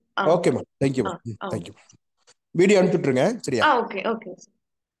 ஆ ஆ ஓகேம்மா. தேங்க்யூமா. ஆ தேங்க்யூ. வீடியோ அனுப்பிட்டுருங்க. சரியா? ஓகே. Okay sir.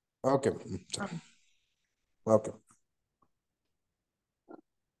 ஓகே. சரி. ஓகே.